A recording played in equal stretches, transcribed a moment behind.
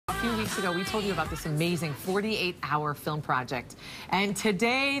weeks ago, we told you about this amazing 48-hour film project. And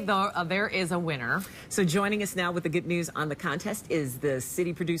today, there is a winner. So joining us now with the good news on the contest is the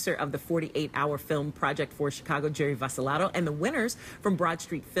city producer of the 48-hour film project for Chicago, Jerry Vasilatos, and the winners from Broad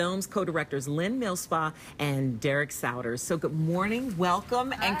Street Films, co-directors Lynn, Millspaugh, and Derek Souders. So good morning,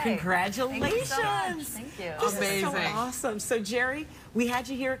 welcome, and congratulations. Thank you so much. Thank you. This Amazing. is so awesome. So Jerry, we had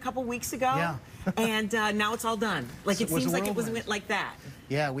you here a couple weeks ago. Yeah. And now it's all done. Like, it seems like it was like that.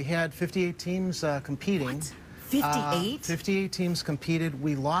 Yeah, we had 58 teams competing. What? 58? 58 teams competed.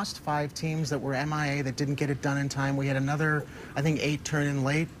 We lost 5 teams that were MIA that didn't get it done in time. We had another, I think, 8 turn in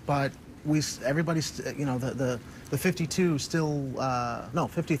late, but everybody's, you know, the 52 still, no,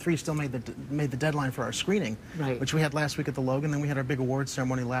 53 still made the deadline for our screening, right, which we had last week at the Logan. Then we had our big awards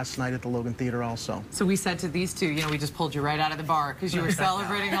ceremony last night at the Logan Theater also. So we said to these two, you know, we just pulled you right out of the bar because you were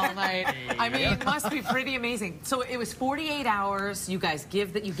celebrating all night. I mean, it must be pretty amazing. So it was 48 hours. You guys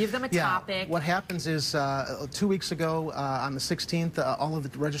you give them a topic. What happens is 2 weeks ago on the 16th, all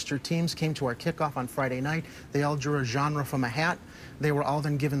of the registered teams came to our kickoff on Friday night. They all drew a genre from a hat. They were all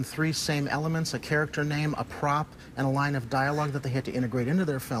then given 3 same elements: a character name, a prop, and a line of dialogue that they had to integrate into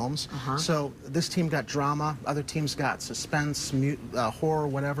their films. So this team got drama, other teams got suspense, horror,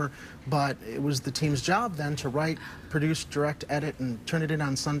 whatever, but it was the team's job then to write, produce, direct, edit, and turn it in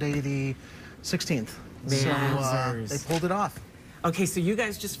on Sunday the 16th. So they pulled it off. Okay, so you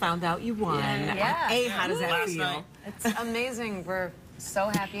guys just found out you won. Yeah. How does that feel? It's amazing. We're so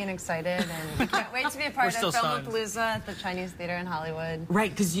happy and excited, and we can't wait to be a part of Filmapalooza at the Chinese Theater in Hollywood. Right,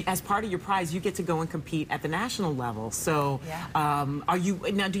 because as part of your prize, you get to go and compete at the national level. So,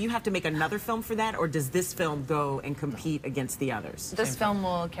 do you have to make another film for that, or does this film go and compete against the others? This film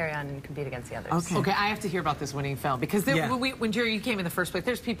will carry on and compete against the others. Okay, I have to hear about this winning film because when Jerry, you came in the first place,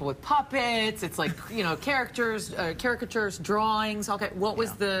 there's people with puppets. It's like, you know, characters, caricatures, drawings. Okay, what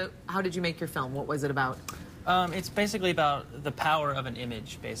was how did you make your film? What was it about? It's basically about the power of an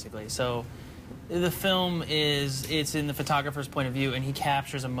image, basically. So the film it's in the photographer's point of view, and he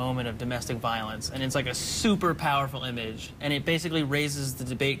captures a moment of domestic violence, and it's like a super powerful image, and it basically raises the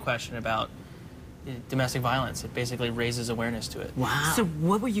debate question about domestic violence. It basically raises awareness to it. Wow. So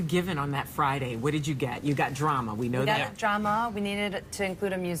what were you given on that Friday? What did you get? You got drama, we know that. We got drama. We needed to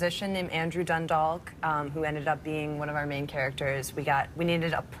include a musician named Andrew Dundalk, who ended up being one of our main characters. We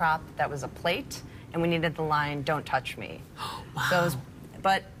needed a prop that was a plate, and we needed the line, "Don't touch me." Wow. So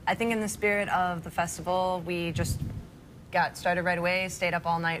but I think in the spirit of the festival, we just got started right away, stayed up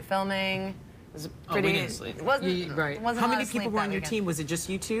all night filming. It was pretty... we didn't sleep. It wasn't, right. It wasn't How a lot many of sleep people were on that your weekend. team? Was it just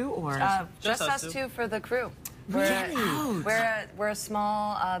you two, or? Just us two for the crew. We're a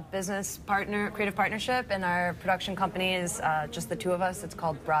small creative partnership, and our production company is just the 2 of us. It's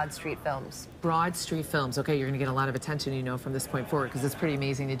called Broad Street Films. Broad Street Films. Okay, you're going to get a lot of attention, you know, from this point forward, because it's pretty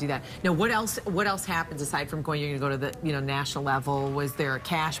amazing to do that. Now, what else happens aside from you're going to go to the, you know, national level? Was there a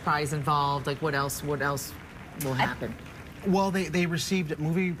cash prize involved? Like, what else will happen? Well, they received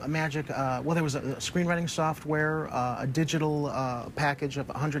Movie Magic. Well, there was a screenwriting software, a digital package of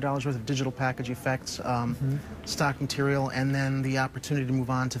 $100 worth of digital package effects, stock material, and then the opportunity to move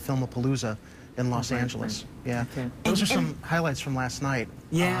on to Filmapalooza in Los Angeles. Yeah, those are some highlights from last night.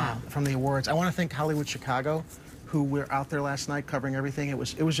 Yeah, from the awards. I want to thank Hollywood Chicago, who were out there last night covering everything. It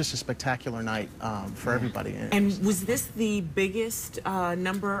was just a spectacular night for everybody. And was this the biggest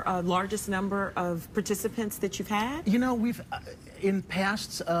largest number of participants that you've had? You know, we've in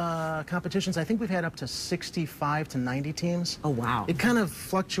past competitions, I think we've had up to 65 to 90 teams. Oh wow! It kind of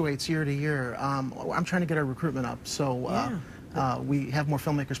fluctuates year to year. I'm trying to get our recruitment up, so. We have more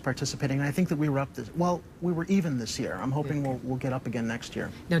filmmakers participating, and I think that we were we were even this year. I'm hoping we'll get up again next year.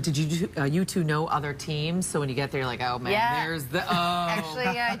 Now, did you two know other teams? So when you get there, you're like, oh man, there's the Actually,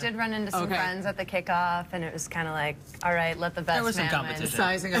 I did run into some friends at the kickoff, and it was kind of like, all right, let the best there was some man competition. win.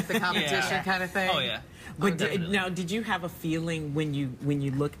 Sizing up the competition kind of thing. Oh yeah. But now, did you have a feeling when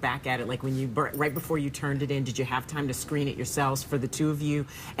you look back at it, like right before you turned it in, did you have time to screen it yourselves for the 2 of you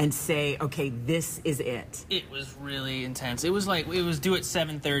and say, okay, this is it? It was really intense. It was like it was due at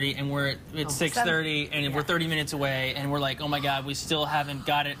 7:30, and we're at 6:30, and we're 30 minutes away, and we're like, oh my God, we still haven't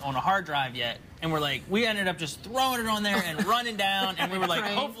got it on a hard drive yet. And we're like, we ended up just throwing it on there and running down, and we were like,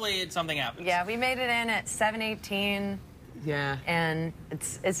 hopefully something happens. Yeah, we made it in at 7:18. Yeah. And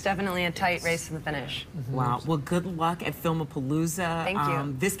it's definitely a tight race to the finish. Wow. Well, good luck at Filmapalooza. Thank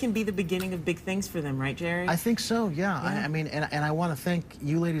you. This can be the beginning of big things for them, right, Jerry? I think so, yeah. I mean, and I want to thank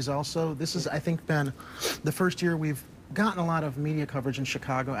you ladies also. This has, I think, been the first year we've gotten a lot of media coverage in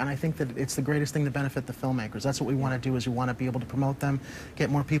Chicago, and I think that it's the greatest thing to benefit the filmmakers. That's what we want to do, is we want to be able to promote them, get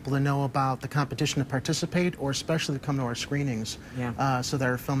more people to know about the competition to participate, or especially to come to our screenings, so that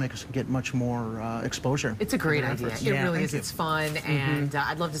our filmmakers can get much more exposure. It's a great idea. Efforts. It really is. It's fun, and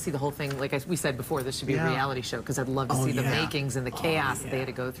I'd love to see the whole thing. Like we said before, this should be a reality show, because I'd love to see the makings and the chaos that they had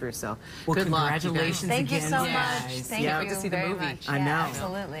to go through. So, well, good luck. congratulations Thank you again. so Yes. much. Thank you to see the very movie. much. I know.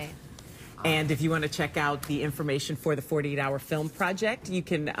 Absolutely. And if you want to check out the information for the 48 Hour Film Project, you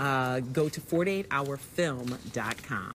can go to 48hourfilm.com.